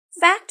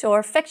Fact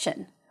or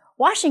fiction?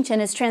 Washington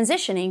is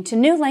transitioning to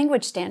new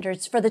language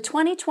standards for the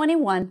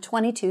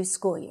 2021-22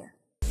 school year.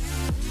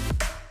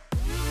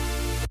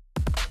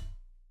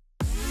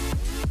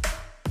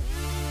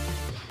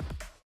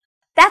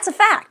 That's a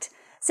fact!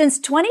 Since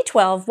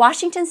 2012,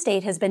 Washington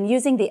State has been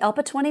using the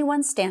ELPA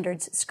 21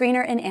 standards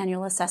screener and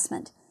annual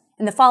assessment.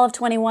 In the fall of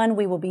 21,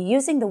 we will be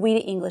using the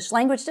WIDA English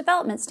Language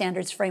Development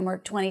Standards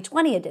Framework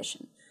 2020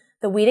 edition,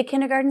 the WIDA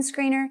Kindergarten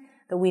Screener,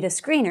 the WIDA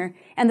Screener,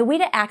 and the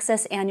WIDA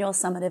Access Annual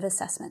Summative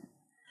Assessment.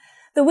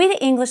 The WIDA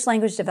English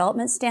Language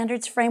Development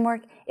Standards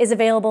Framework is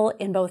available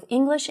in both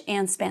English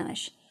and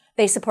Spanish.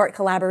 They support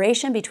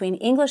collaboration between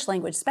English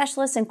language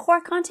specialists and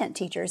core content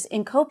teachers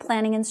in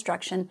co-planning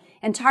instruction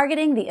and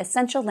targeting the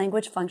essential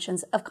language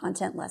functions of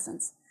content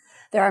lessons.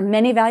 There are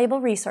many valuable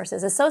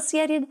resources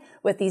associated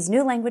with these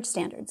new language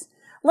standards.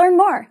 Learn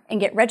more and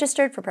get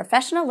registered for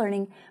professional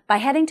learning by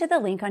heading to the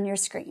link on your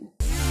screen.